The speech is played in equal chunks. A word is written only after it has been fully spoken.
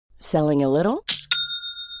Selling a little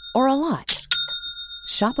or a lot?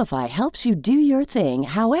 Shopify helps you do your thing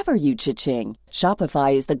however you cha-ching.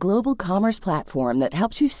 Shopify is the global commerce platform that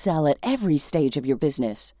helps you sell at every stage of your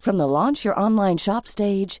business. From the launch your online shop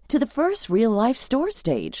stage to the first real-life store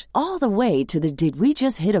stage, all the way to the did we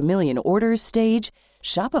just hit a million orders stage.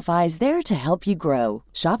 Shopify is there to help you grow.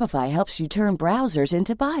 Shopify helps you turn browsers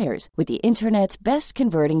into buyers with the internet's best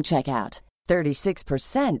converting checkout.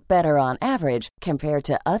 36% better on average compared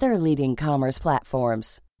to other leading commerce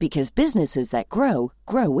platforms. Because businesses that grow,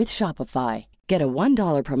 grow with Shopify. Get a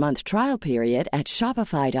 $1 per month trial period at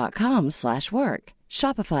shopify.com/work.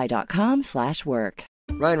 Shopify.com/work.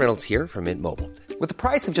 Ryan Reynolds here from Mint Mobile. With the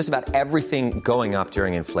price of just about everything going up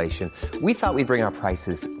during inflation, we thought we'd bring our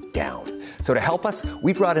prices down. So to help us,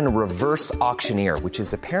 we brought in a reverse auctioneer, which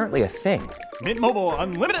is apparently a thing. Mint Mobile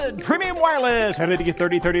Unlimited Premium Wireless. How to get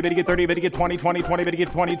 30, 30, bit to get 30, bit to get 20, 20, 20, bit to get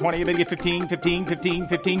 20, 20, bit to get 15, 15, 15,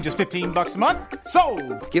 15, just $15 a month?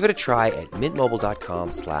 Sold! Give it a try at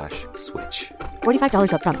mintmobile.com/switch.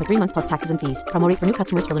 $45 up front for 3 months plus taxes and fees. Promo rate for new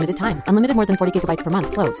customers for limited time. Unlimited more than 40 gigabytes per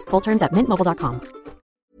month. Slows full terms at mintmobile.com.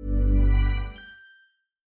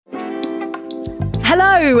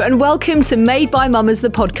 Hello and welcome to Made by Mamas, the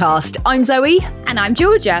podcast. I'm Zoe. And I'm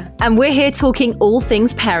Georgia. And we're here talking all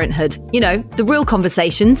things parenthood. You know, the real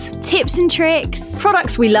conversations. Tips and tricks.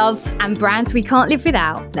 Products we love. And brands we can't live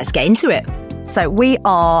without. Let's get into it. So we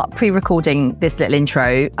are pre-recording this little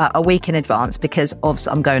intro a week in advance because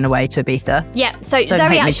I'm going away to Ibiza. Yeah, so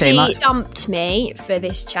Zoe actually dumped me for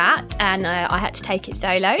this chat and I had to take it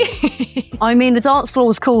solo. I mean, the dance floor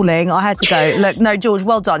was calling. I had to go. Look, no, George,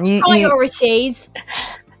 well done. Priorities.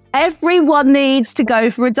 Everyone needs to go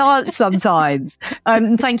for a dance sometimes.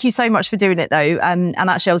 Thank you so much for doing it, though. And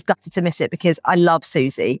actually, I was gutted to miss it because I love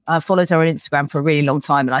Susie. I followed her on Instagram for a really long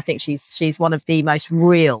time, and I think she's one of the most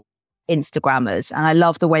real Instagrammers, and I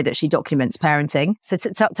love the way that she documents parenting. So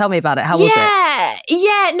tell me about it. How was it?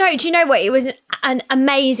 Yeah. No, do you know what? It was an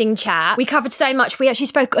amazing chat. We covered so much. We actually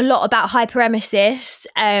spoke a lot about hyperemesis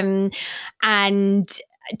and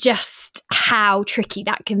just how tricky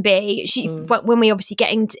that can be. When we obviously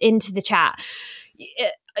get into the chat,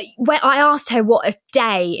 when I asked her what a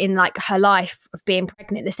day in like her life of being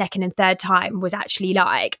pregnant the second and third time was actually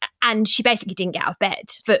like, and she basically didn't get out of bed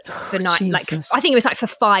for night. Jesus. Like I think it was like for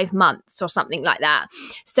 5 months or something like that.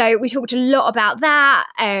 So we talked a lot about that.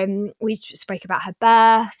 We spoke about her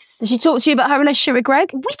births. Did she talk to you about her relationship with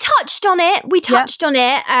Greg? We touched on it.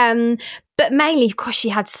 But mainly, of course, she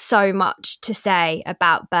had so much to say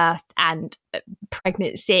about birth and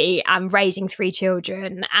pregnancy and raising 3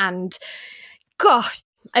 children and gosh.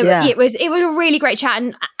 It was a really great chat,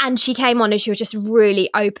 and she came on and she was just really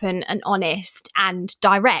open and honest and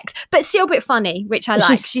direct, but still a bit funny, which I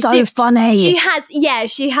like. She's so funny. She has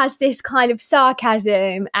this kind of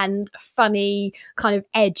sarcasm and funny kind of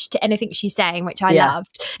edge to anything she's saying, which I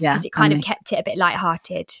loved because it kind of kept it a bit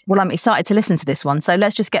lighthearted. Well, I'm excited to listen to this one, so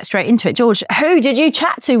let's just get straight into it. George, who did you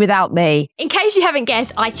chat to without me? In case you haven't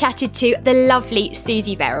guessed, I chatted to the lovely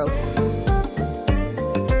Susie Verrill.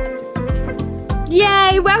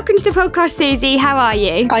 Yay, welcome to the podcast, Susie. How are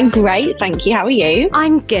you? I'm great, thank you. How are you?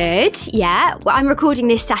 I'm good, yeah. Well, I'm recording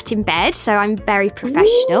this sat in bed, so I'm very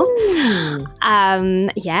professional.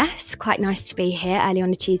 It's quite nice to be here early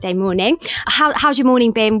on a Tuesday morning. How's your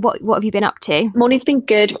morning been? What have you been up to? Morning's been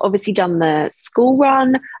good. Obviously done the school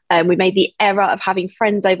run. We made the error of having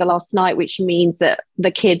friends over last night, which means that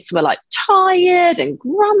the kids were like tired and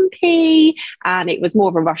grumpy, and it was more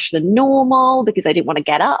of a rush than normal because they didn't want to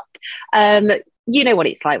get up. You know what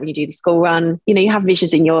it's like when you do the school run. You know, you have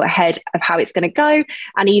visions in your head of how it's going to go.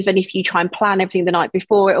 And even if you try and plan everything the night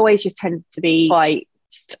before, it always just tends to be quite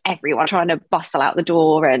just everyone trying to bustle out the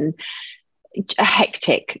door and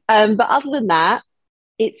hectic. But other than that,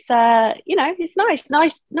 it's, it's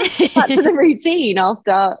nice back to the routine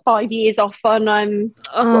after 5 years off on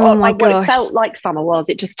what it felt like summer was.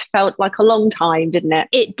 It just felt like a long time, didn't it?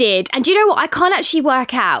 It did. And do you know what? I can't actually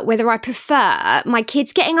work out whether I prefer my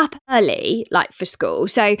kids getting up early, like for school.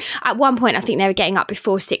 So at one point, I think they were getting up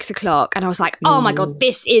before 6 o'clock and I was like, oh my God,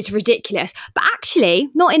 this is ridiculous. But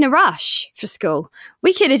actually not in a rush for school.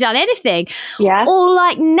 We could have done anything. Yeah. Or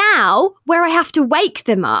like now where I have to wake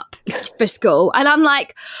them up for school and I'm like,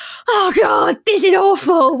 oh God, this is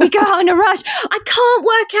awful. We go out in a rush. I can't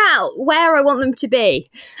work out where I want them to be.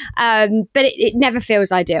 But it never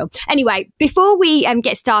feels ideal. Anyway, before we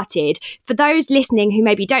get started, for those listening who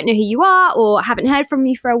maybe don't know who you are or haven't heard from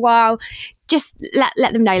you for a while, just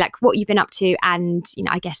let them know like what you've been up to and,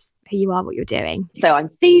 I guess who you are, what you're doing. So I'm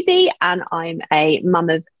Susie and I'm a mum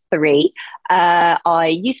of 3. I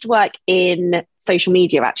used to work in social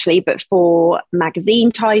media actually, but for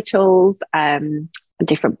magazine titles,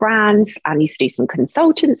 different brands, and used to do some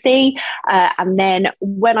consultancy. And then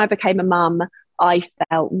when I became a mum, I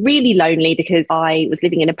felt really lonely because I was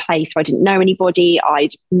living in a place where I didn't know anybody.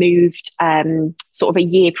 I'd moved sort of a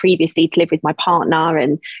year previously to live with my partner,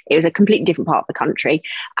 and it was a completely different part of the country.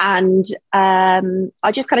 And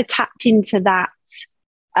I just kind of tapped into that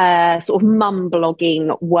sort of mum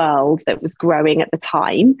blogging world that was growing at the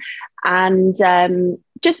time, and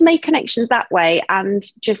just made connections that way, and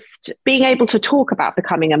just being able to talk about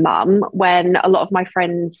becoming a mum when a lot of my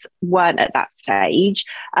friends weren't at that stage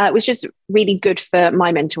was just really good for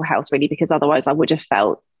my mental health, really, because otherwise I would have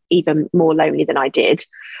felt even more lonely than I did.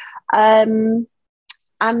 And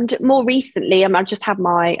more recently, I just had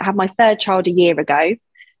my 3rd child a year ago.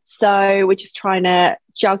 So we're just trying to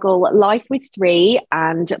juggle life with 3,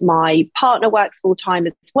 and my partner works full time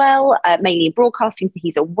as well, mainly in broadcasting, so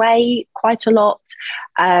he's away quite a lot.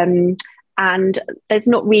 And there's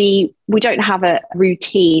not really, we don't have a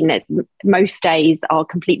routine. Most days are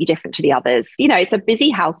completely different to the others. You know, it's a busy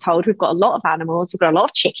household. We've got a lot of animals. We've got a lot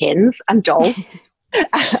of chickens and dogs.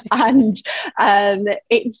 And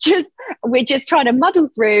it's just, we're just trying to muddle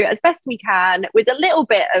through as best we can with a little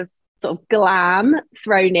bit of sort of glam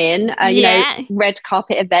thrown in, you know, red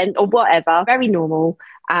carpet event or whatever, very normal.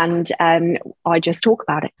 And I just talk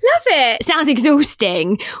about it. Love it. Sounds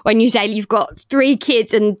exhausting when you say you've got 3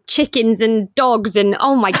 kids and chickens and dogs and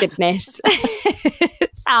oh my goodness.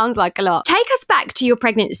 Sounds like a lot. Take us back to your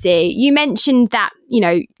pregnancy. You mentioned that, you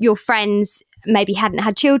know, your friends maybe hadn't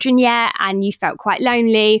had children yet and you felt quite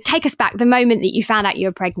lonely. Take us back the moment that you found out you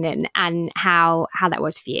were pregnant and how that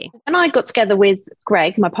was for you. When I got together with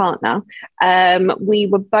Greg, my partner, we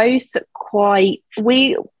were both quite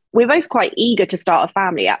eager to start a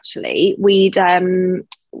family, actually.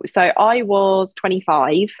 So I was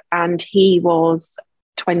 25 and he was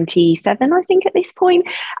 27, I think, at this point.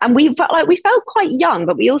 And we felt quite young,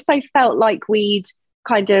 but we also felt like we'd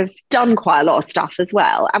kind of done quite a lot of stuff as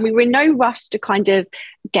well. And we were in no rush to kind of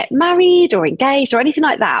get married or engaged or anything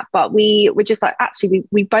like that. But we were just like, actually,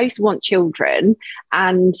 we both want children,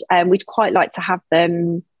 and we'd quite like to have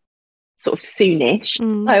them sort of soonish.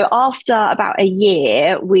 So after about a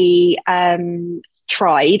year, we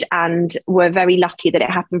tried and were very lucky that it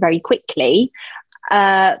happened very quickly.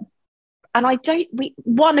 And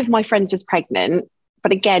one of my friends was pregnant,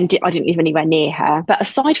 but again, I didn't live anywhere near her. But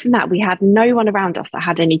aside from that, we had no one around us that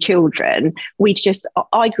had any children.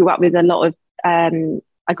 I grew up with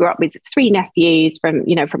I grew up with 3 nephews from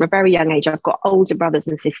a very young age. I've got older brothers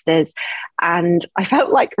and sisters, and I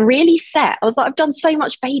felt like really set. I was like, I've done so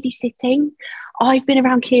much babysitting. I've been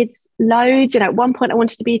around kids loads. And at one point I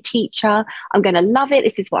wanted to be a teacher. I'm going to love it.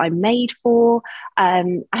 This is what I'm made for.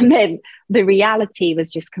 And then the reality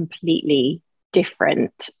was just completely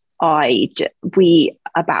different. We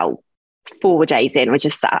about 4 days in, we're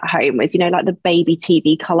just sat at home with, like the baby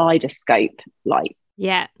TV kaleidoscope,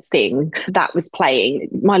 thing that was playing.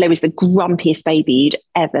 Milo was the grumpiest baby you'd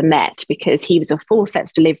ever met because he was a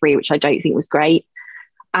forceps delivery, which I don't think was great.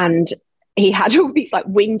 And he had all these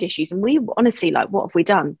wind issues. And we were honestly what have we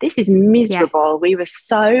done? This is miserable. Yeah. We were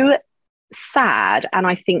so sad. And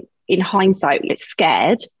I think in hindsight, we were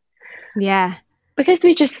scared. Yeah. Because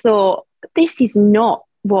we just thought, this is not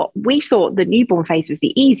what we thought. The newborn phase was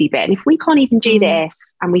the easy bit. And if we can't even do this,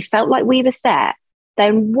 and we felt like we were set,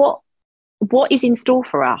 then what is in store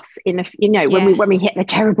for us when we hit the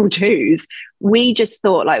terrible 2s? We just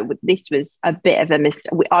thought this was a bit of a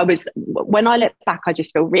mistake. When I look back, I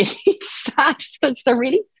just feel really sad. It's a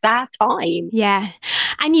really sad time. Yeah.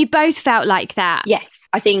 And you both felt like that. Yes.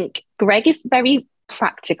 I think Greg is very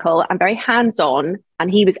practical and very hands-on, and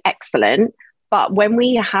he was excellent. But when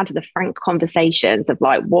we had the frank conversations of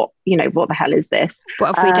what the hell is this?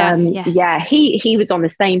 What have we done? Yeah, he was on the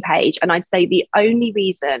same page. And I'd say the only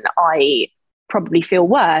reason I probably feel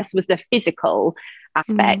worse was the physical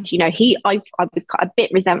aspect. I was a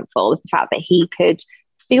bit resentful of the fact that he could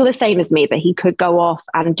feel the same as me, but he could go off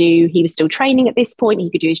and he was still training at this point. He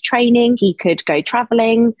could do his training. He could go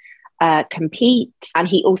traveling, compete, and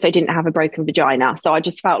he also didn't have a broken vagina. So I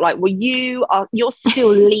just felt like, well, you're still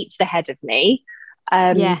leaps ahead of me.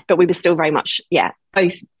 But we were still very much,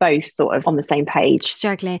 both sort of on the same page.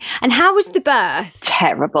 Struggling. And how was the birth?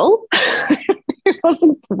 Terrible. It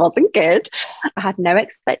wasn't good. I had no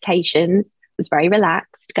expectations. Was very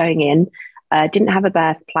relaxed going in. Didn't have a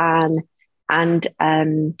birth plan, and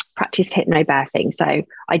practiced hypnobirthing. So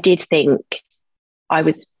I did think I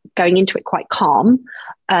was going into it quite calm.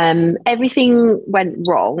 Everything went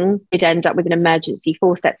wrong. It ended up with an emergency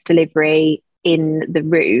forceps delivery. in the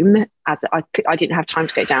room, as I didn't have time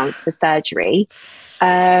to go down for surgery.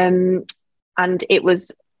 And it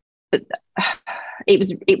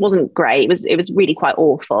wasn't great. It was really quite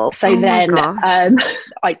awful. So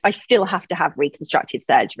I still have to have reconstructive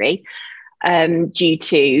surgery due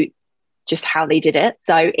to just how they did it.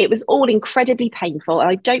 So it was all incredibly painful. And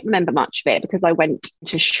I don't remember much of it because I went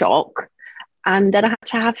into shock. And then I had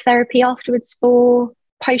to have therapy afterwards for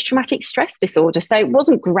post-traumatic stress disorder. So it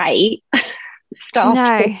wasn't great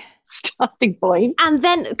starting point. And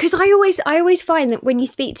then, because I always find that when you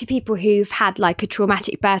speak to people who've had like a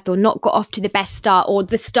traumatic birth or not got off to the best start or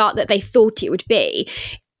the start that they thought it would be,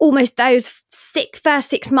 almost those first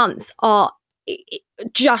 6 months are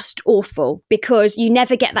just awful because you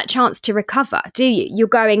never get that chance to recover, do you? You're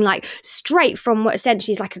going like straight from what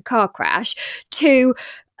essentially is like a car crash to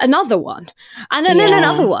another one and then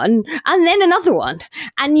another one and then another one,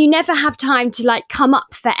 and you never have time to like come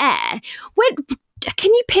up for air.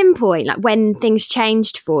 Can you pinpoint like when things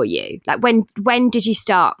changed for you? Like when did you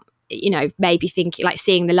start, maybe thinking, like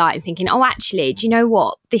seeing the light and thinking, oh, actually, do you know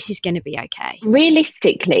what? This is going to be okay.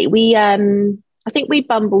 Realistically, I think we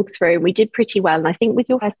bumbled through and we did pretty well. And I think with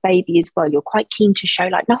your first baby as well, you're quite keen to show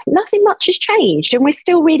like nothing much has changed and we're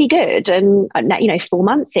still really good. And, 4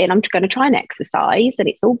 months in, I'm going to try and exercise and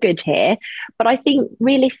it's all good here. But I think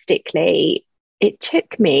realistically, it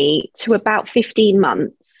took me to about 15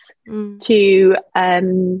 months to, I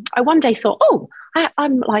one day thought,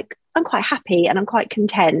 I'm quite happy and I'm quite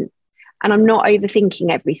content and I'm not overthinking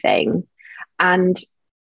everything. And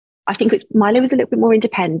I think Milo was a little bit more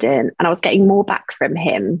independent and I was getting more back from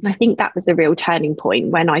him. I think that was the real turning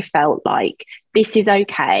point when I felt like this is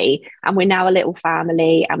okay and we're now a little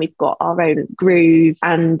family and we've got our own groove.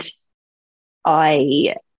 And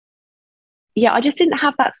I just didn't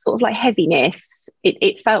have that sort of like heaviness.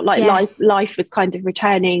 It felt like life was kind of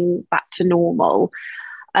returning back to normal.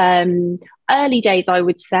 Early days, I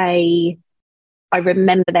would say, I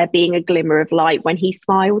remember there being a glimmer of light when he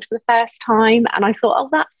smiled for the first time. And I thought,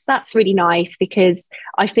 oh, that's really nice because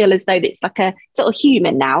I feel as though it's like a sort of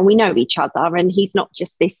human now. We know each other and he's not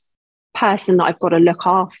just this person that I've got to look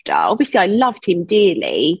after. Obviously, I loved him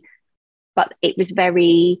dearly, but it was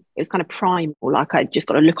kind of primal. Like I just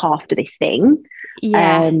got to look after this thing.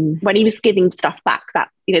 Yeah. When he was giving stuff back, that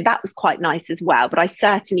was quite nice as well. But I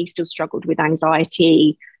certainly still struggled with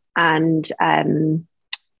anxiety and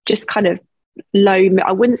just kind of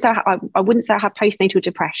I wouldn't say I had postnatal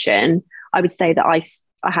depression. I would say that I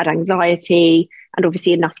had anxiety and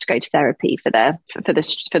obviously enough to go to therapy for the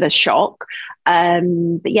shock.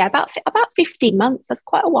 But yeah, about 15 months. That's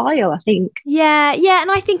quite a while, I think. Yeah,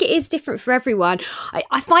 and I think it is different for everyone.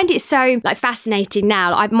 I find it so like fascinating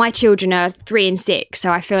now. My children are 3 and 6,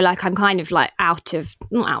 so I feel like I'm kind of like not out of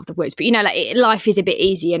the woods, but life is a bit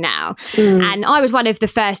easier now. And I was one of the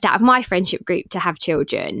first out of my friendship group to have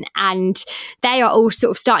children, and they are all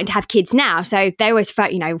sort of starting to have kids now. So they always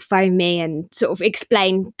phone me and sort of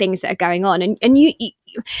explain things that are going on, and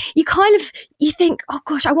you kind of, you think, oh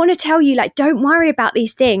gosh, I want to tell you, like, don't worry about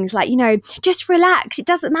these things. Like, just relax. It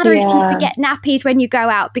doesn't matter if you forget nappies when you go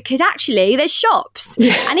out, because actually there's shops.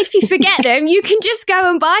 And if you forget them, you can just go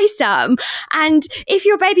and buy some. And if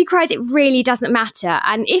your baby cries, it really doesn't matter.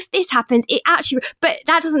 And if this happens, it actually, but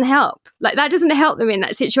that doesn't help. Like, that doesn't help them in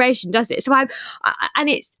that situation, does it? So I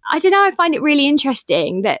don't know, I find it really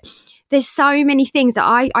interesting that there's so many things that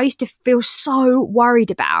I used to feel so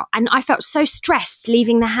worried about, and I felt so stressed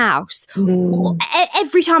leaving the house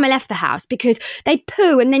every time I left the house, because they'd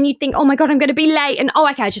poo and then you'd think, oh my God, I'm going to be late, and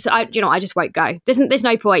I just won't go. There's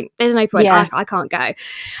no point. Yeah. I can't go.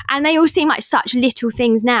 And they all seem like such little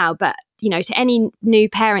things now, but to any new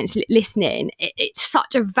parents listening, it's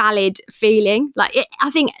such a valid feeling. I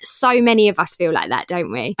think so many of us feel like that,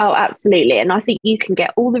 don't we? Oh, absolutely. And I think you can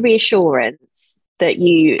get all the reassurance that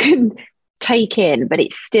you can take in, but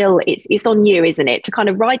it's on you, isn't it, to kind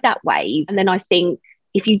of ride that wave. And then I think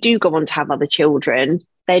if you do go on to have other children,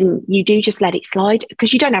 then you do just let it slide,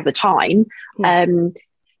 because you don't have the time.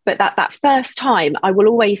 But that first time, I will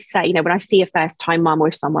always say, when I see a first time mum, or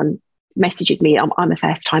if someone messages me, I'm a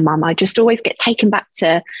first time mum, I just always get taken back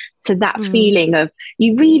to that feeling of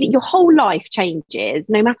your whole life changes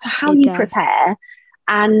no matter how you prepare,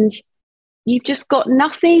 and you've just got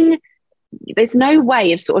nothing. There's no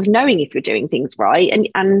way of sort of knowing if you're doing things right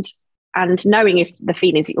and knowing if the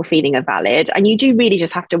feelings that you're feeling are valid. And you do really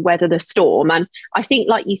just have to weather the storm. And I think,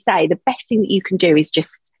 like you say, the best thing that you can do is just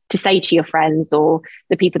to say to your friends or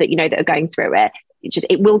the people that that are going through it,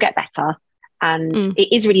 it will get better. And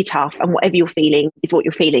it is really tough. And whatever you're feeling is what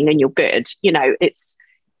you're feeling, and you're good.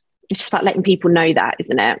 it's just about letting people know that,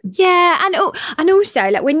 isn't it? Yeah, and also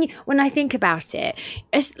like when I think about it,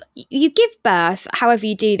 you give birth, however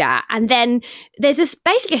you do that, and then there's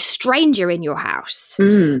basically a stranger in your house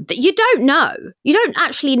that you don't know. You don't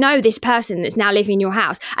actually know this person that's now living in your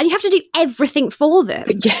house, and you have to do everything for them.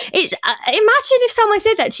 Yeah. It's imagine if someone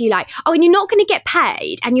said that to you, like, oh, and you're not going to get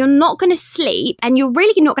paid, and you're not going to sleep, and you're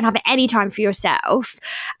really not going to have any time for yourself,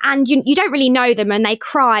 and you don't really know them, and they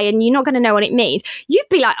cry, and you're not going to know what it means. You'd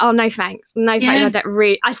be like, oh, no thanks. No thanks.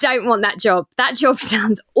 I don't want that job. That job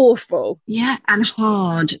sounds awful. Yeah, and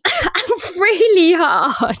hard. Really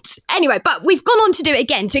hard. Anyway, but we've gone on to do it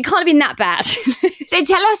again, so it can't have been that bad. So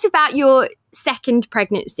tell us about your second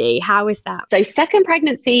pregnancy. How was that? So second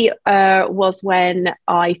pregnancy was when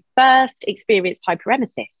I first experienced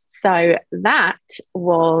hyperemesis. So that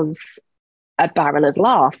was a barrel of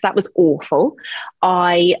laughs. That was awful.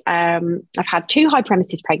 I've had 2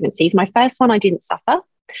 hyperemesis pregnancies. My first one I didn't suffer.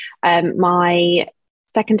 My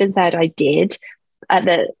second and third I did.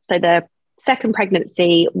 So the second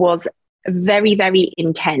pregnancy was very, very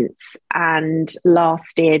intense and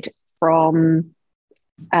lasted from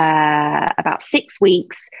about 6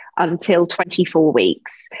 weeks until 24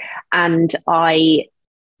 weeks. And I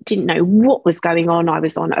didn't know what was going on. I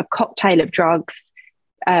was on a cocktail of drugs,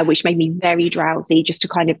 which made me very drowsy, just to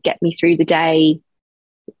kind of get me through the day,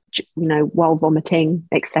 while vomiting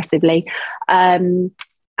excessively. And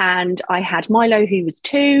I had Milo, who was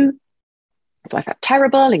 2. So I felt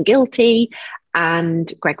terrible and guilty,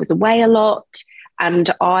 and Greg was away a lot, and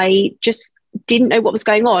I just didn't know what was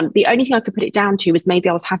going on. The only thing I could put it down to was maybe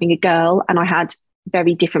I was having a girl, and I had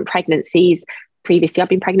very different pregnancies. Previously, I've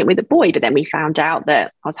been pregnant with a boy, but then we found out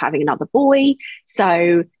that I was having another boy.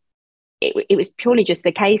 So it was purely just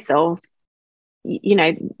the case of,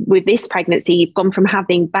 with this pregnancy, you've gone from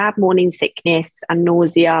having bad morning sickness and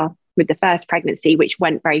nausea with the first pregnancy, which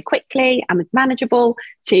went very quickly and was manageable,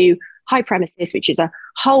 to hyperemesis, which is a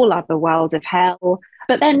whole other world of hell.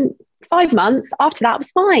 But then 5 months after that, I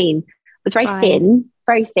was fine. I was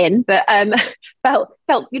very thin, but felt,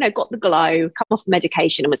 got the glow, come off the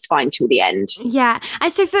medication, and was fine till the end. Yeah.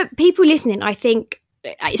 And so for people listening, I think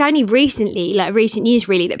it's only recently, like recent years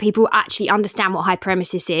really, that people actually understand what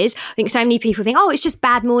hyperemesis is. I think so many people think, oh, it's just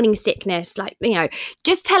bad morning sickness. Like,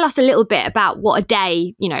 just tell us a little bit about what a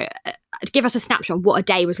day, give us a snapshot of what a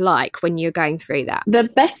day was like when you're going through that. The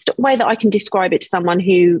best way that I can describe it to someone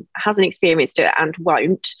who hasn't experienced it and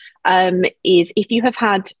won't, is if you have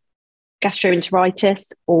had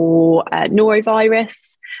gastroenteritis or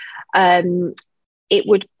norovirus, it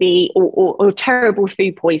would be, or terrible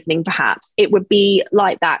food poisoning, perhaps. It would be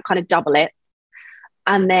like that, kind of double it.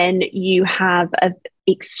 And then you have an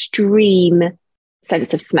extreme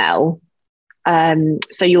sense of smell.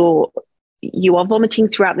 So you are vomiting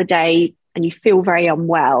throughout the day and you feel very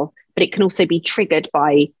unwell, but it can also be triggered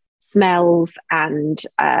by smells and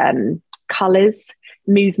colours,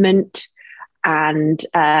 movement, and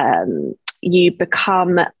you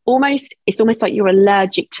become it's almost like you're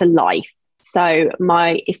allergic to life. So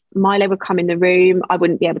if Milo would come in the room, I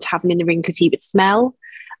wouldn't be able to have him in the room because he would smell,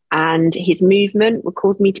 and his movement would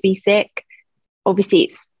cause me to be sick. Obviously,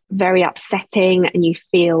 it's very upsetting and you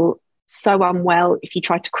feel so unwell. If you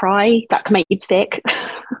try to cry, that can make you sick.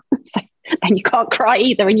 And you can't cry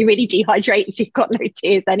either, and you really dehydrate, so you've got no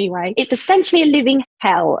tears anyway. It's essentially a living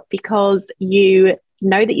hell because you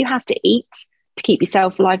know that you have to eat to keep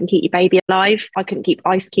yourself alive and keep your baby alive. I couldn't keep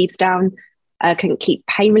ice cubes down. I couldn't keep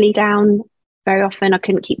pain relief down very often. I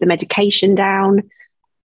couldn't keep the medication down.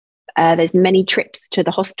 There's many trips to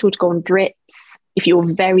the hospital to go on drips. If you're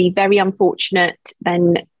very, very unfortunate,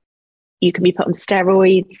 then you can be put on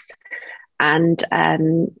steroids. And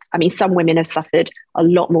some women have suffered a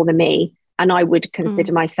lot more than me. And I would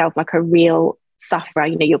consider myself like a real sufferer.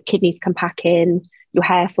 Your kidneys can pack in, your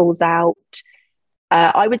hair falls out.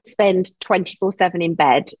 I would spend 24/7 in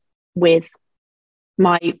bed. With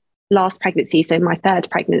my last pregnancy, so my third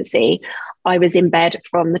pregnancy, I was in bed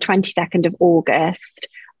from the 22nd of August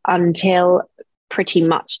until pretty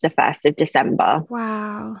much the 1st of December.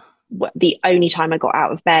 Wow. The only time I got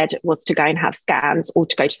out of bed was to go and have scans or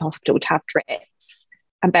to go to the hospital to have drips.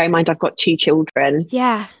 And bear in mind, I've got 2 children.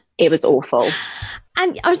 Yeah. It was awful.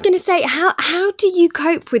 And I was going to say, how do you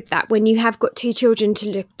cope with that when you have got 2 children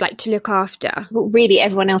to look after? Well, really,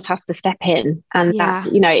 everyone else has to step in. And that,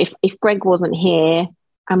 if Greg wasn't here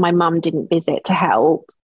and my mum didn't visit to help,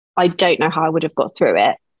 I don't know how I would have got through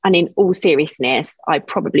it. And in all seriousness, I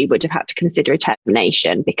probably would have had to consider a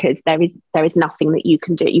termination, because there is nothing that you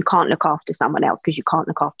can do. You can't look after someone else because you can't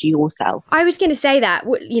look after yourself. I was going to say that,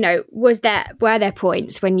 were there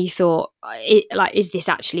points when you thought, is this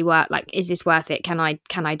actually worth? Like, is this worth it? Can I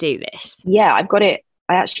do this? Yeah, I've got it.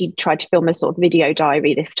 I actually tried to film a sort of video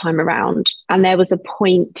diary this time around, and there was a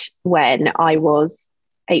point when I was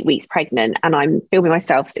 8 weeks pregnant, and I'm filming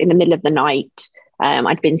myself in the middle of the night.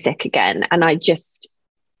 I'd been sick again, and I just,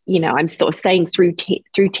 I'm sort of saying through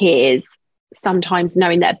tears, sometimes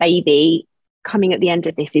knowing that a baby coming at the end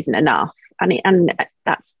of this isn't enough. And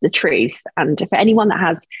that's the truth. And for anyone that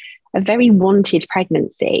has a very wanted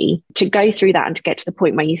pregnancy, to go through that and to get to the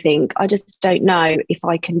point where you think, I just don't know if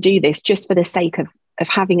I can do this just for the sake of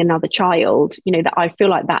having another child, that I feel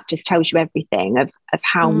like that just tells you everything of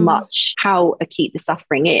how acute the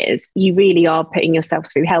suffering is. You really are putting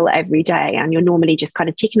yourself through hell every day, and you're normally just kind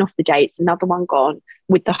of ticking off the dates, another one gone,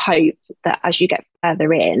 with the hope that as you get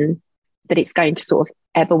further in, that it's going to sort of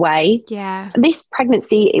ebb away. Yeah. And this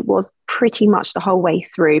pregnancy, it was pretty much the whole way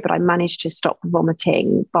through, but I managed to stop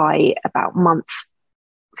vomiting by about month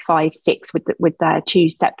 5, 6 with the 2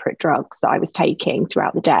 separate drugs that I was taking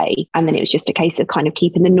throughout the day. And then it was just a case of kind of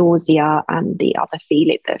keeping the nausea and the other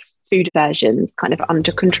the food aversions kind of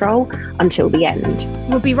under control until the end.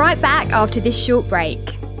 We'll be right back after this short break.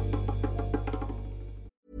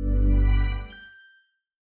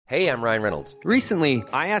 Hey, I'm Ryan Reynolds. Recently,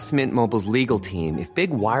 I asked Mint Mobile's legal team if big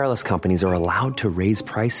wireless companies are allowed to raise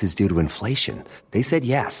prices due to inflation. They said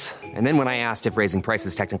yes. And then when I asked if raising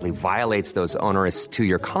prices technically violates those onerous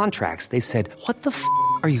 2-year contracts, they said, "What the f***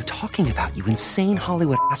 are you talking about, you insane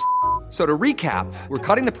Hollywood ass?" So to recap, we're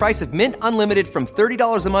cutting the price of Mint Unlimited from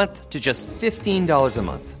 $30 a month to just $15 a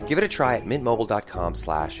month. Give it a try at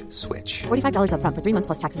mintmobile.com/switch. $45 up front for 3 months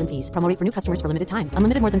plus taxes and fees. Promo rate for new customers for limited time.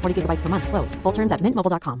 Unlimited more than 40 gigabytes per month. Slows full terms at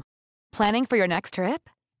mintmobile.com. Planning for your next trip?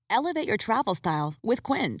 Elevate your travel style with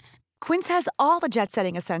Quince. Quince has all the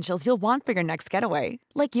jet-setting essentials you'll want for your next getaway,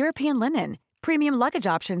 like European linen, premium luggage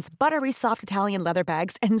options, buttery soft Italian leather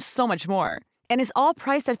bags, and so much more. And is all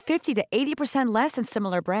priced at 50 to 80% less than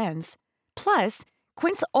similar brands. Plus,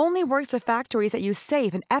 Quince only works with factories that use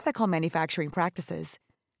safe and ethical manufacturing practices.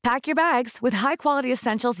 Pack your bags with high-quality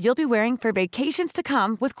essentials you'll be wearing for vacations to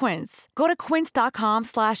come with Quince. Go to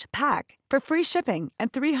quince.com/pack for free shipping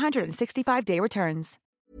and 365-day returns.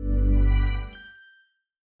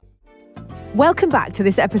 Welcome back to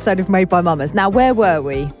this episode of Made by Mamas. Now, where were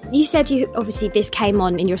we? You said obviously this came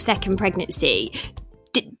on in your second pregnancy.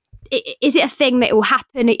 Is it a thing that will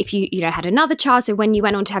happen if you had another child? So when you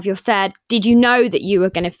went on to have your third, did you know that you were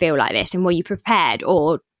going to feel like this, and were you prepared,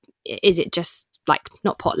 or is it just like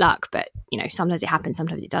not pot luck, but sometimes it happens,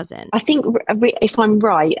 sometimes it doesn't? I think if I'm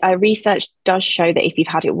right, research does show that if you've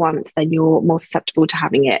had it once, then you're more susceptible to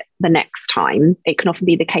having it the next time. It can often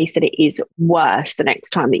be the case that it is worse the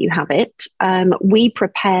next time that you have it. We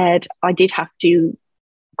prepared. I did have to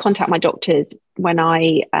contact my doctors when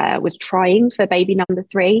I was trying for baby number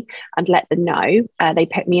 3 and let them know. They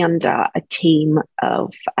put me under a team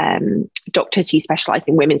of doctors who specialise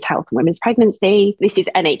in women's health and women's pregnancy. This is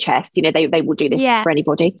NHS, they will do this for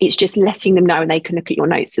anybody. It's just letting them know, and they can look at your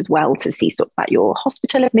notes as well to see sort of about your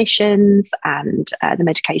hospital admissions and the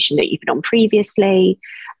medication that you've been on previously.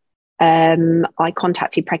 I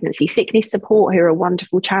contacted Pregnancy Sickness Support, who are a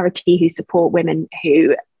wonderful charity who support women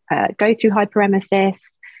who go through hyperemesis.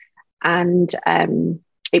 And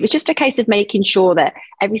it was just a case of making sure that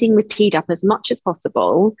everything was teed up as much as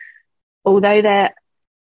possible, although there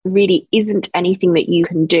really isn't anything that you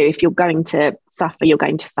can do. If you're going to suffer, you're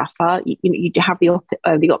going to suffer. You have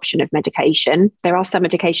the option of medication. There are some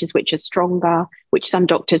medications which are stronger, which some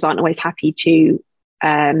doctors aren't always happy to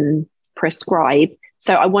prescribe.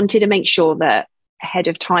 So I wanted to make sure that ahead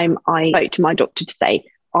of time, I spoke to my doctor to say,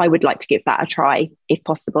 I would like to give that a try if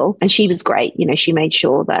possible. And she was great. She made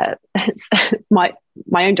sure that my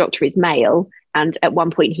own doctor is male. And at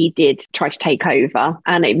one point he did try to take over.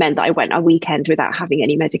 And it meant that I went a weekend without having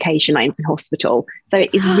any medication. I ended in hospital. So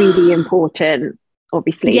it is really important,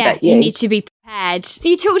 obviously. Yeah, that you need to be prepared. So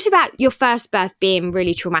you talked about your first birth being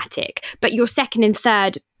really traumatic, but your second and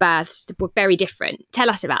third births were very different. Tell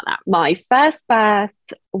us about that. My first birth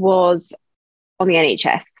was on the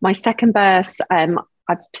NHS. My second birth,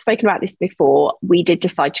 I've spoken about this before. We did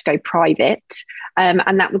decide to go private.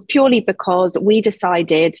 And that was purely because we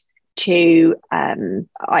decided to,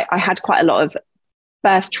 I had quite a lot of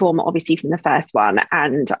birth trauma, obviously, from the first one.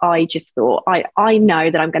 And I just thought, I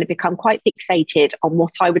know that I'm going to become quite fixated on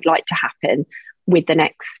what I would like to happen with the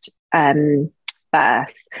next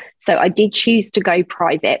birth. So I did choose to go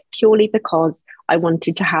private purely because I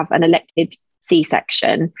wanted to have an elected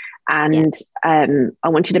C-section. And I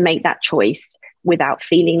wanted to make that choice without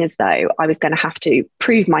feeling as though I was going to have to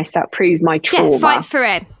prove my trauma. Yeah, fight for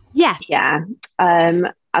it. Yeah. Yeah.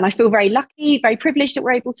 And I feel very lucky, very privileged that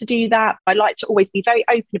we're able to do that. I like to always be very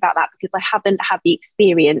open about that because I haven't had the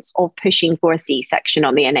experience of pushing for a C-section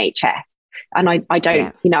on the NHS. And I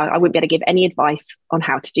don't, I wouldn't be able to give any advice on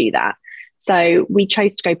how to do that. So we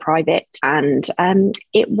chose to go private, and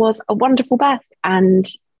it was a wonderful birth, and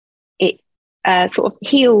it sort of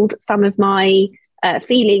healed some of my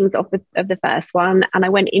feelings of the first one. And I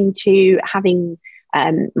went into having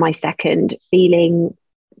my second feeling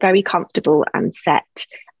very comfortable and set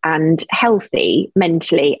and healthy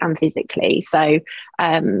mentally and physically. So,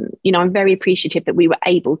 I'm very appreciative that we were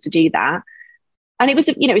able to do that. And it was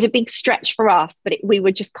a big stretch for us, but we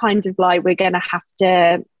were just kind of like, we're going to have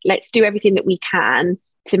to, let's do everything that we can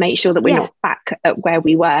to make sure that we're not back at where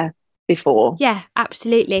we were before. Yeah,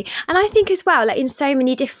 absolutely. And I think as well, like in so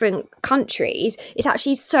many different countries, it's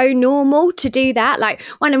actually so normal to do that. Like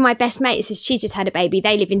one of my best mates, she just had a baby.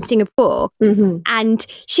 They live in Singapore. And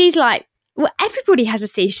she's like, well, everybody has a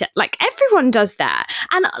C-section. Like everyone does that.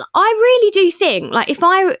 And I really do think, like, if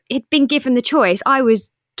I had been given the choice, I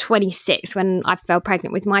was 26 when I fell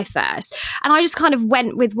pregnant with my first, and I just kind of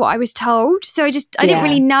went with what I was told. So I didn't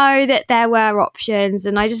really know that there were options,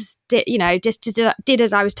 and I just did, did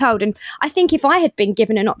as I was told. And I think if I had been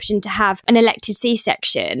given an option to have an elective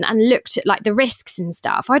C-section and looked at like the risks and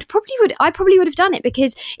stuff, I probably would have done it,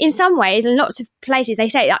 because in some ways, in lots of places, they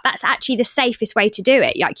say that's actually the safest way to do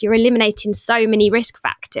it. Like you're eliminating so many risk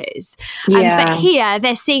factors. But here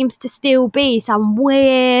there seems to still be some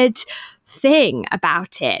weird thing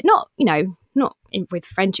about it, not with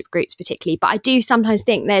friendship groups particularly, but I do sometimes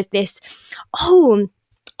think there's this,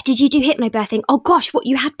 did you do hypnobirthing? Oh gosh, what,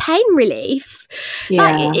 you had pain relief?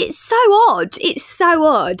 Like, it's so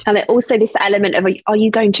odd. And also this element of, are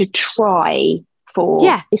you going to try for,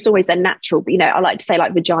 it's always a natural, I like to say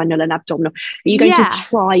like vaginal and abdominal, are you going to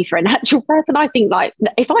try for a natural birth? And I think like,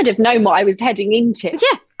 if I'd have known what I was heading into, of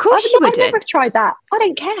course you would. I'd never have tried that. I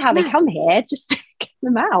don't care how they come here, just get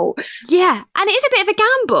them out. Yeah, and it is a bit of a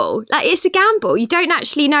gamble. Like, it's a gamble. You don't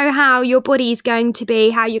actually know how your body's going to be,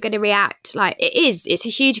 how you're going to react. Like, it's a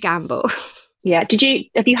huge gamble. Yeah.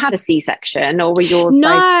 Have you had a C-section, or were yours? No,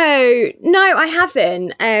 I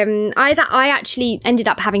haven't. I actually ended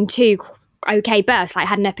up having two okay births. Like, I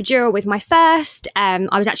had an epidural with my first.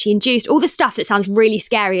 I was actually induced. All the stuff that sounds really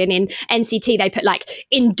scary, and in NCT they put like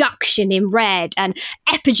induction in red and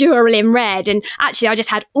epidural in red, and actually I just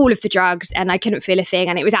had all of the drugs and I couldn't feel a thing,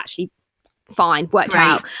 and it was actually fine, worked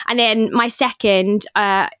out. And then my second,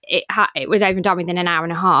 it was over and done within an hour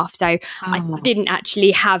and a half, so I didn't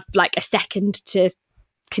actually have like a second to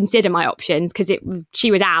consider my options, because she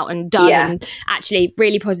was out and done, and actually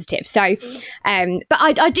really positive. So but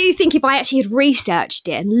I do think if I actually had researched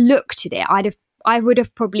it and looked at it, I would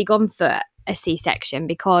have probably gone for a C-section,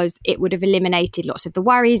 because it would have eliminated lots of the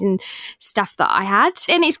worries and stuff that I had.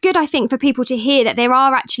 And it's good, I think, for people to hear that there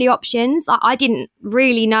are actually options. I didn't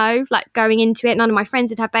really know, like, going into it. None of my friends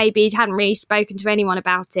had had babies, hadn't really spoken to anyone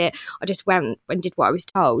about it. I just went and did what I was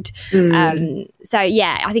told. So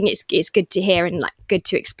yeah, I think it's good to hear, and like good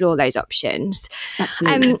to explore those options.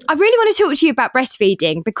 I really want to talk to you about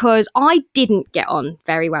breastfeeding, because I didn't get on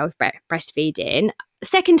very well with breastfeeding.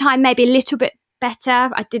 Second time, maybe a little bit better.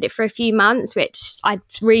 I did it for a few months, which I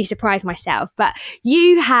really surprised myself. But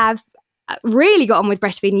you have really got on with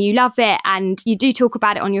breastfeeding. You love it, and you do talk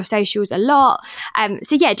about it on your socials a lot.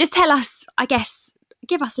 So yeah, just tell us, I guess,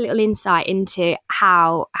 give us a little insight into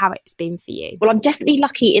how it's been for you. Well, I'm definitely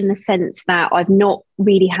lucky in the sense that I've not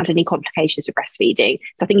really had any complications with breastfeeding.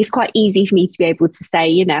 So I think it's quite easy for me to be able to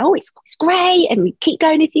say, it's great and keep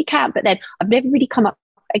going if you can. But then I've never really come up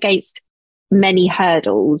against many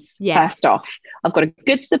hurdles. First off, I've got a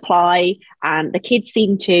good supply, and the kids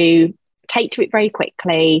seem to take to it very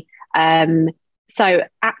quickly. So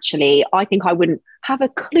actually, I think I wouldn't have a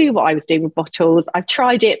clue what I was doing with bottles. I've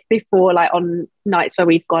tried it before, like on nights where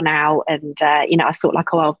we've gone out, and I thought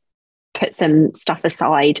like, I'll put some stuff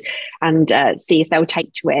aside and see if they'll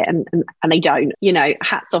take to it, and they don't.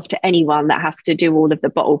 Hats off to anyone that has to do all of the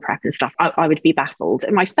bottle prep and stuff. I would be baffled.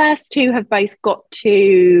 And my first two have both got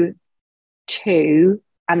to 2,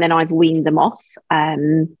 and then I've weaned them off.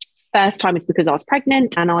 First time is because I was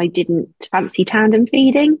pregnant and I didn't fancy tandem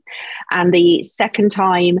feeding, and the second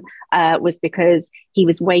time was because he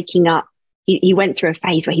was waking up. He went through a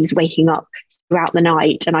phase where he was waking up throughout the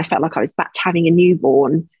night, and I felt like I was back to having a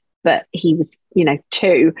newborn, but he was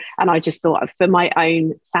 2, and I just thought, for my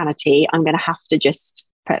own sanity, I'm going to have to just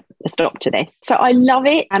put a stop to this. So I love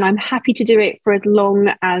it, and I'm happy to do it for as long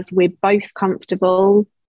as we're both comfortable,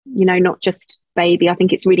 you know, not just baby. I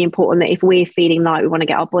think it's really important that if we're feeling like we want to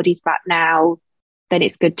get our bodies back now, then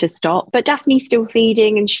it's good to stop. But Daphne's still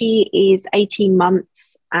feeding, and she is 18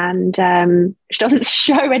 months, and she doesn't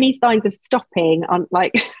show any signs of stopping on,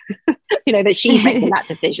 like, you know, that she's making that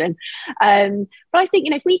decision. But I think,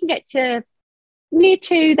 you know, if we can get to near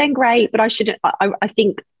 2, then great. But I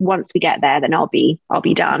think once we get there, then I'll be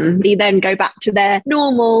done. We then go back to their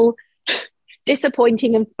normal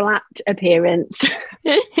disappointing and flat appearance.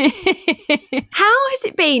 How has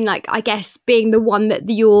it been, like, I guess, being the one that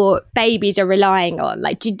your babies are relying on?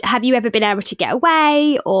 Like, have you ever been able to get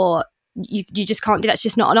away, or you just can't do that? It's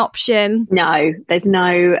just not an option? No, there's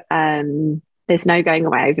no going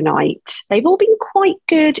away overnight. They've all been quite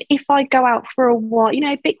good if I go out for a while, you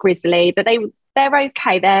know, a bit grizzly, but they're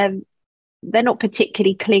okay. They're not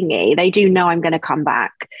particularly clingy. They do know I'm going to come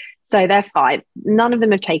back. So they're fine. None of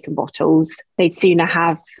them have taken bottles. They'd sooner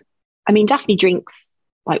have, I mean, Daphne drinks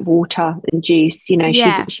like water and juice, you know,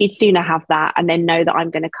 she'd sooner have that and then know that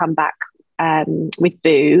I'm going to come back with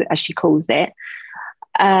Boo, as she calls it.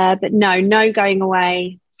 But no going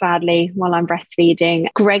away, sadly, while I'm breastfeeding.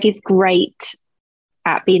 Greg is great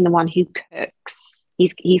at being the one who cooks.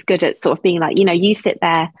 He's good at sort of being like, you know, you sit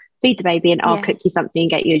there, feed the baby, and I'll cook you something and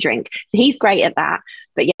get you a drink. So he's great at that.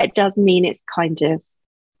 But yeah, it does mean it's kind of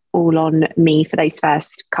all on me for those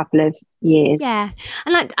first couple of years. Yeah.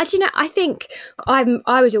 And like, I think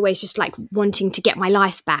I was always just like wanting to get my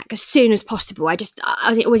life back as soon as possible. I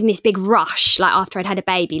was always in this big rush, like after I'd had a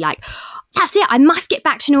baby, like, that's it, I must get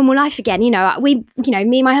back to normal life again. You know, me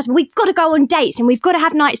and my husband, we've got to go on dates and we've got to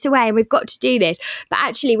have nights away and we've got to do this. But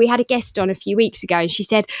actually, we had a guest on a few weeks ago and she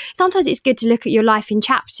said, sometimes it's good to look at your life in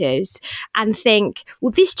chapters and think,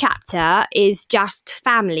 well, this chapter is just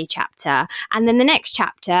family chapter. And then the next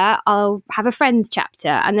chapter, I'll have a friends chapter.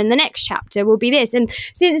 And then the next chapter will be this. And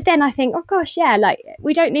since then, I think, oh gosh, yeah, like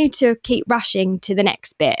we don't need to keep rushing to the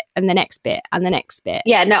next bit and the next bit and the next bit.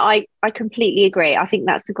 Yeah, no, I completely agree. I think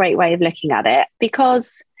that's a great way of looking at it,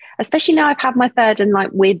 because especially now I've had my third and like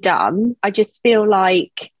we're done, I just feel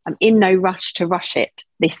like I'm in no rush to rush it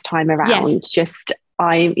this time around. Just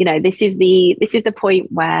this is the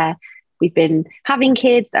point where we've been having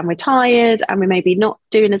kids and we're tired and we're maybe not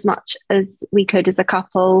doing as much as we could as a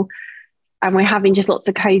couple, and we're having just lots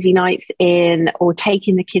of cozy nights in or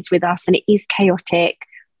taking the kids with us, and it is chaotic,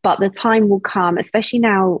 but the time will come, especially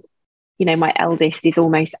now, you know, my eldest is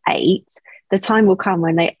almost 8. The time will come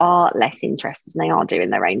when they are less interested and they are doing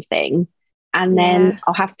their own thing. And then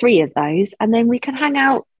I'll have 3 of those and then we can hang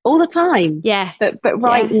out all the time. Yeah. But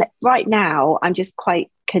right now, I'm just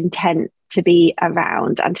quite content to be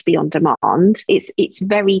around and to be on demand. It's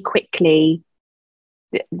very quickly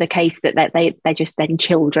the case that they're just then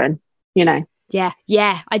children, you know.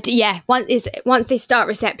 Yeah, I do. Yeah, once they start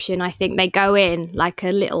reception, I think they go in like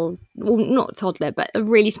a little, well, not a toddler, but a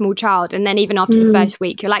really small child. And then even after the first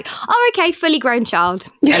week, you're like, oh, okay, fully grown child,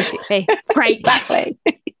 basically. Great. Exactly.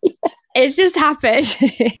 It's just happened.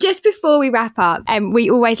 Just before we wrap up, we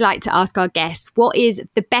always like to ask our guests, what is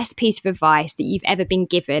the best piece of advice that you've ever been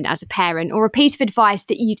given as a parent, or a piece of advice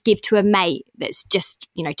that you'd give to a mate that's just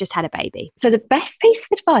had a baby? So the best piece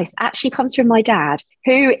of advice actually comes from my dad,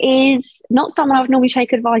 who is not someone I would normally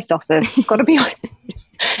take advice off of, got to be honest.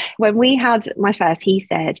 When we had my first, he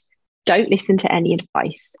said, don't listen to any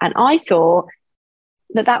advice. And I thought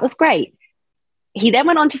that was great. He then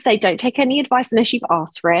went on to say, don't take any advice unless you've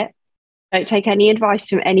asked for it. Don't take any advice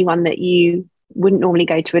from anyone that you wouldn't normally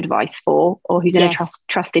go to advice for, or who's in a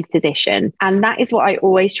trusted position. And that is what I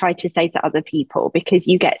always try to say to other people, because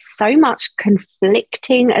you get so much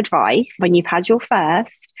conflicting advice when you've had your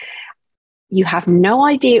first. You have no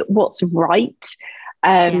idea what's right.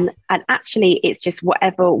 And actually, it's just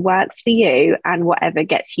whatever works for you and whatever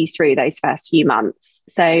gets you through those first few months.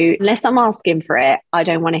 So unless I'm asking for it, I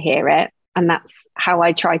don't want to hear it. And that's how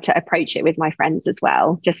I try to approach it with my friends as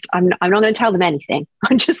well. Just, I'm not going to tell them anything.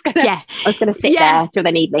 I'm just going to sit there till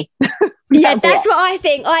they need me. That's what I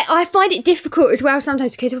think. I find it difficult as well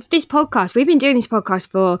sometimes, because with this podcast, we've been doing this podcast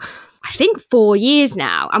for, I think, 4 years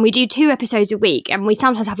now, and we do 2 episodes a week, and we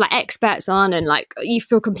sometimes have like experts on, and like you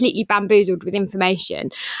feel completely bamboozled with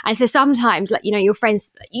information. And so sometimes, like, you know, your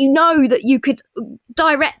friends, you know that you could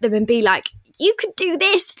direct them and be like, you could do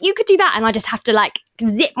this, you could do that. And I just have to like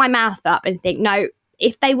zip my mouth up and think, no,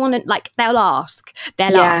 if they want to, like, they'll ask,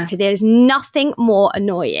 because there's nothing more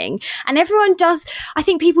annoying. And everyone does, I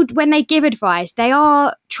think people, when they give advice, they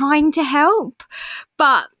are trying to help.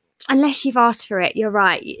 But unless you've asked for it, you're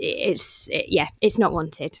right. It's not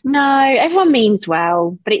wanted. No, everyone means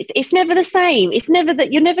well, but it's never the same. It's never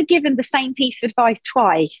that you're never given the same piece of advice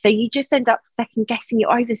twice. So you just end up second guessing, you're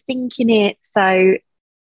overthinking it. So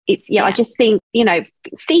I just think,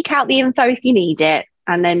 seek out the info if you need it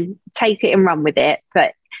and then take it and run with it.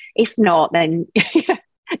 But if not, then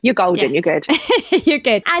you're golden, you're good. You're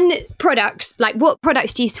good. And products, like what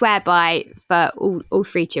products do you swear by for all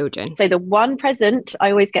three children? So the one present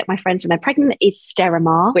I always get my friends when they're pregnant is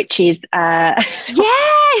Sterimar, which is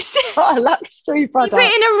yes, a luxury product. You put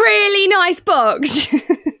it in a really nice box.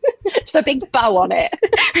 Just a big bow on it.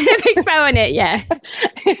 A big bow on it, yeah.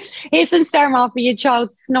 Here's some Sterimar for your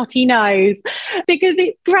child's snotty nose, because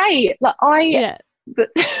it's great. But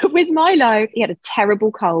with Milo, he had a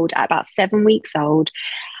terrible cold at about 7 weeks old.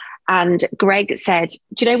 And Greg said,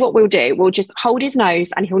 do you know what we'll do? We'll just hold his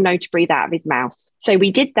nose and he'll know to breathe out of his mouth. So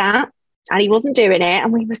we did that and he wasn't doing it.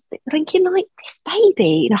 And we were thinking, like, this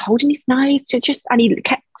baby, holding his nose, and he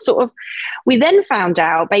kept we then found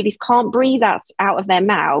out babies can't breathe out of their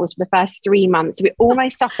mouths for the first 3 months. So we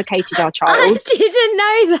almost suffocated our child. I didn't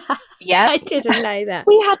know that. Yeah. I didn't know that.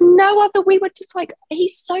 We had no other, we were just like,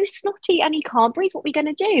 he's so snotty and he can't breathe. What are we going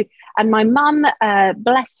to do? And my mum,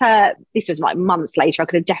 bless her, this was like months later, I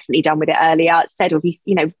could have definitely done with it earlier, said, this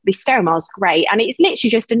Sterimar's great. And it's literally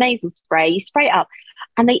just a nasal spray. You spray it up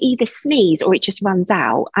and they either sneeze or it just runs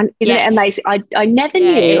out. And isn't it amazing? I never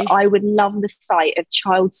knew I would love the sight of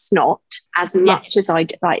child snot as much as I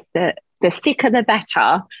like the thicker the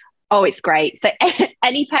better. Oh, it's great. So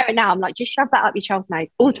any parent now, I'm like, just shove that up your child's nose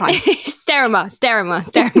all the time. Sterimar.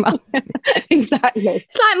 Exactly.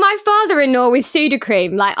 It's like my father-in-law with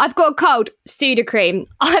Sudocrem. Like, I've got a cold, Sudocrem.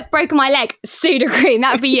 I've broken my leg, Sudocrem.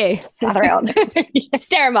 That'd be you. Lather it on.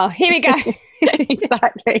 Sterimar. Here we go.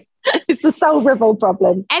 Exactly. It's the solvable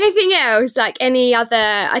problem. Anything else? Like any other,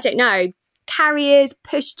 I don't know, carriers,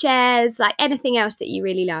 pushchairs, like anything else that you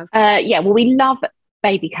really love? Well, we love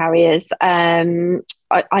baby carriers.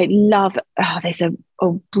 I love, there's a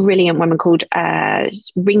brilliant woman called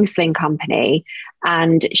Ring Sling Company,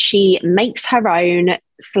 and she makes her own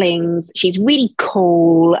slings. She's really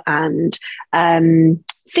cool and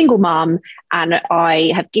single mum, and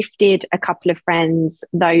I have gifted a couple of friends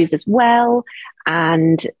those as well.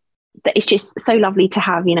 And it's just so lovely to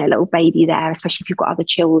have, a little baby there, especially if you've got other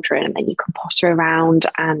children, and then you can potter around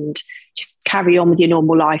and just carry on with your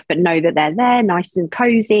normal life, but know that they're there, nice and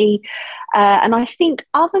cozy. And I think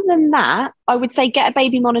other than that, I would say get a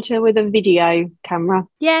baby monitor with a video camera.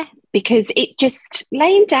 Yeah. Because it just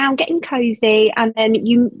laying down, getting cozy, and then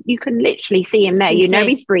you can literally see him there.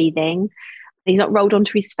 He's breathing. He's not rolled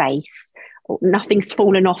onto his face. Or nothing's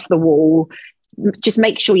fallen off the wall. Just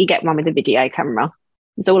make sure you get one with a video camera.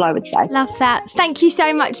 That's all I would say. Love that. Thank you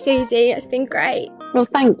so much, Susie. It's been great. Well,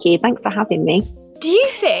 thank you. Thanks for having me. Do you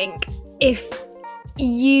think if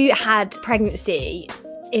you had pregnancy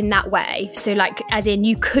in that way, so like as in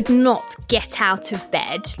you could not get out of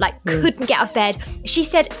bed, couldn't get out of bed, she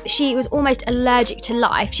said she was almost allergic to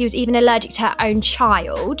life. She was even allergic to her own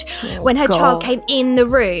child. When her child came in the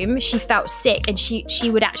room, she felt sick and she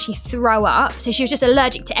would actually throw up. So she was just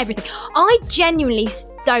allergic to everything. I genuinely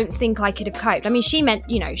don't think I could have coped. I mean, she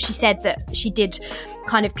said that she did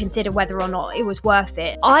kind of consider whether or not it was worth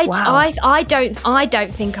it. I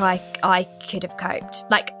don't think I could have coped.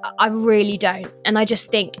 Like, I really don't. And I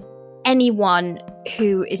just think anyone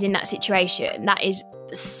who is in that situation, that is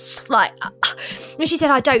like, when she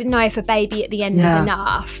said, I don't know if a baby at the end is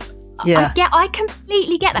enough. Yeah. I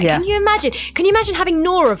completely get that. Yeah. Can you imagine having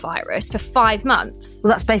norovirus for 5 months? Well,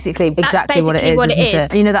 that's basically exactly what it is,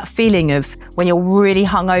 isn't it? That feeling of when you're really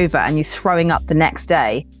hungover and you're throwing up the next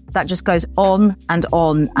day, that just goes on and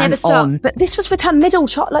on and on. But this was with her middle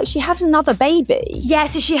child, like she had another baby. Yeah,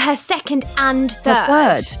 so her second and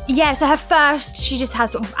third. Yeah, so her first, she just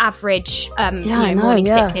has sort of average morning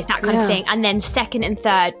sickness, that kind of thing. And then second and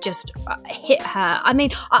third just hit her. I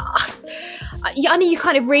mean, I know you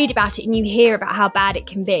kind of read about it and you hear about how bad it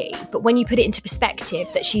can be, but when you put it into perspective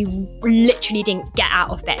that she literally didn't get out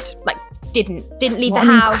of bed, like didn't leave the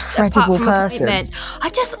house, incredible person.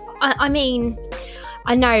 I mean,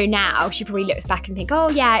 I know now she probably looks back and think, oh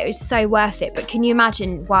yeah, it was so worth it. But can you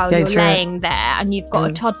imagine while you're laying there and you've got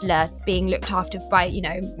a toddler being looked after by,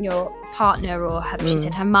 your partner or she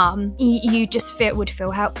said her mum, you just would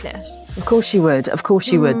feel helpless. Of course you would. Of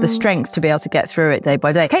course you would. The strength to be able to get through it day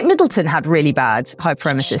by day. Kate Middleton had really bad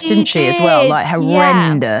hyperemesis, didn't she, as well? Like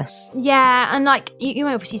horrendous. Yeah, and like you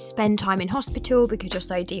obviously spend time in hospital because you're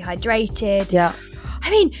so dehydrated. Yeah. I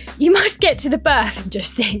mean, you must get to the birth and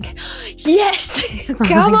just think, yes,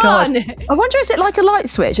 come on. I wonder, is it like a light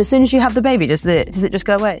switch? As soon as you have the baby, does it just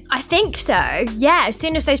go away? I think so. Yeah, as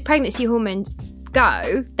soon as those pregnancy hormones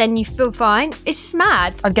go, then you feel fine. It's just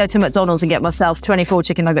mad. I'd go to McDonald's and get myself 24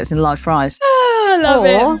 chicken nuggets and large fries. I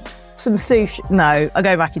love it. Some sushi. No, I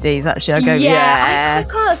go Mackie D's actually. I go, I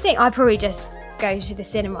can't think. I'd probably just go to the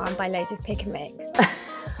cinema and buy loads of pick and mix.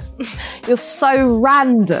 You're so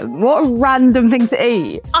random. What a random thing to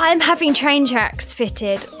eat. I'm having train tracks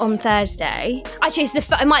fitted on Thursday. Actually,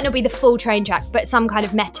 it might not be the full train track, but some kind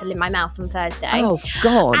of metal in my mouth on Thursday. Oh,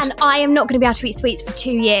 God. And I am not going to be able to eat sweets for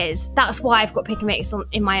 2 years. That's why I've got pick and mix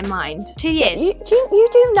in my mind. 2 years. You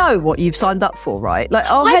do know what you've signed up for, right? Like,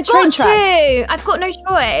 I've got to. I've got no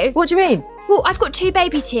choice. What do you mean? Well, I've got 2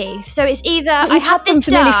 baby teeth, so it's either I've had them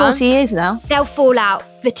for nearly 40 years now. They'll fall out.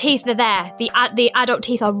 The teeth are there. The adult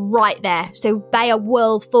teeth are right there, so they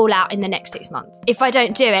will fall out in the next 6 months if I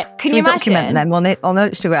don't do it. Can you imagine? Document them on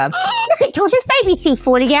Instagram. Look at George's baby teeth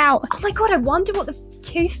falling out. Oh my God, I wonder what the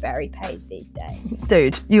tooth fairy pays these days.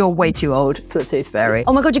 Dude, you're way too old for the tooth fairy.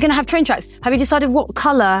 Oh my God, you're going to have train tracks. Have you decided what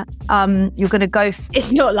colour you're going to go for?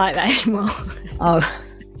 It's not like that anymore. Oh.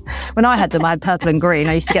 When I had them, I had purple and green.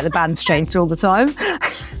 I used to get the bands changed all the time.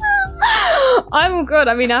 Oh God,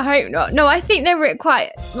 I mean, I hope not. No, I think they were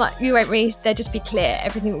quite, like, you won't really, they'll just be clear.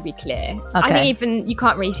 Everything will be clear. Okay. I think even, you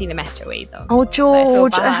can't really see the metal either. Oh,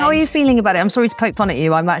 George, how are you feeling about it? I'm sorry to poke fun at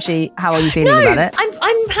you. How are you feeling about it?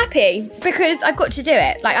 I'm happy because I've got to do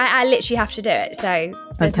it. Like, I literally have to do it. So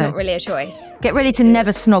there's not really a choice. Get ready to never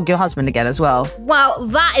snog your husband again as well. Well,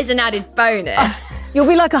 that is an added bonus. You'll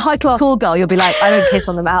be like a high-class cool girl. You'll be like, I don't kiss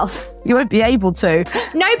on the mouth. You won't be able to.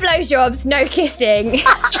 No blowjobs, no kissing.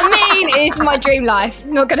 I mean, it's my dream life,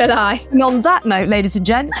 not gonna lie. And on that note, ladies and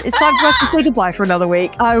gents, it's time for us to say goodbye for another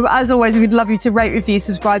week. As always, we'd love you to rate, review,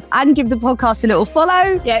 subscribe, and give the podcast a little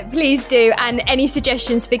follow. Yeah, please do. And any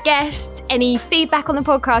suggestions for guests, any feedback on the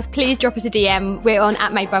podcast, please drop us a DM. We're on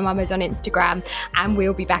 @MadeByMamas on Instagram, and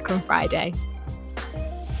we'll be back on Friday.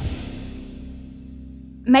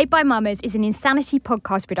 Made by Mamas is an Insanity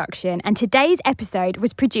podcast production, and today's episode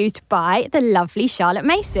was produced by the lovely Charlotte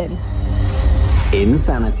Mason.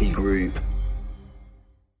 Insanity Group.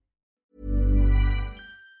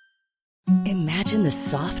 Imagine the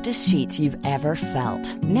softest sheets you've ever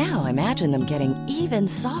felt. Now imagine them getting even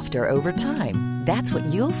softer over time. That's what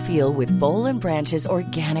you'll feel with Boll & Branch's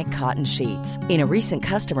organic cotton sheets. In a recent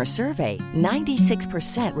customer survey,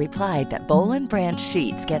 96% replied that Boll & Branch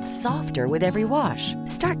sheets get softer with every wash.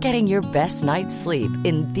 Start getting your best night's sleep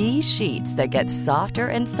in these sheets that get softer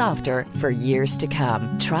and softer for years to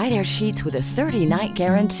come. Try their sheets with a 30-night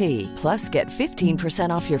guarantee. Plus, get 15%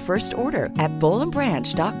 off your first order at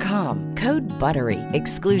bollandbranch.com. Code BUTTERY.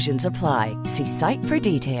 Exclusions apply. See site for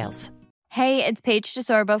details. Hey, it's Paige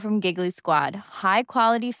DeSorbo from Giggly Squad. High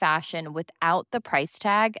quality fashion without the price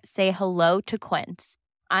tag. Say hello to Quince.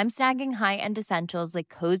 I'm snagging high-end essentials like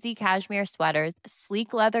cozy cashmere sweaters,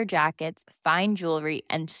 sleek leather jackets, fine jewelry,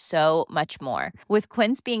 and so much more. With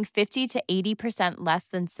Quince being 50 to 80% less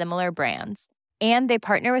than similar brands. And they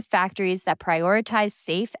partner with factories that prioritize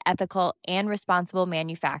safe, ethical, and responsible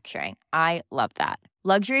manufacturing. I love that.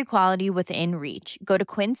 Luxury quality within reach. Go to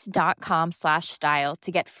quince.com/style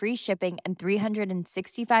to get free shipping and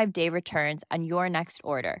 365-day returns on your next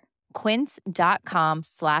order.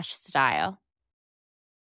 Quince.com/style.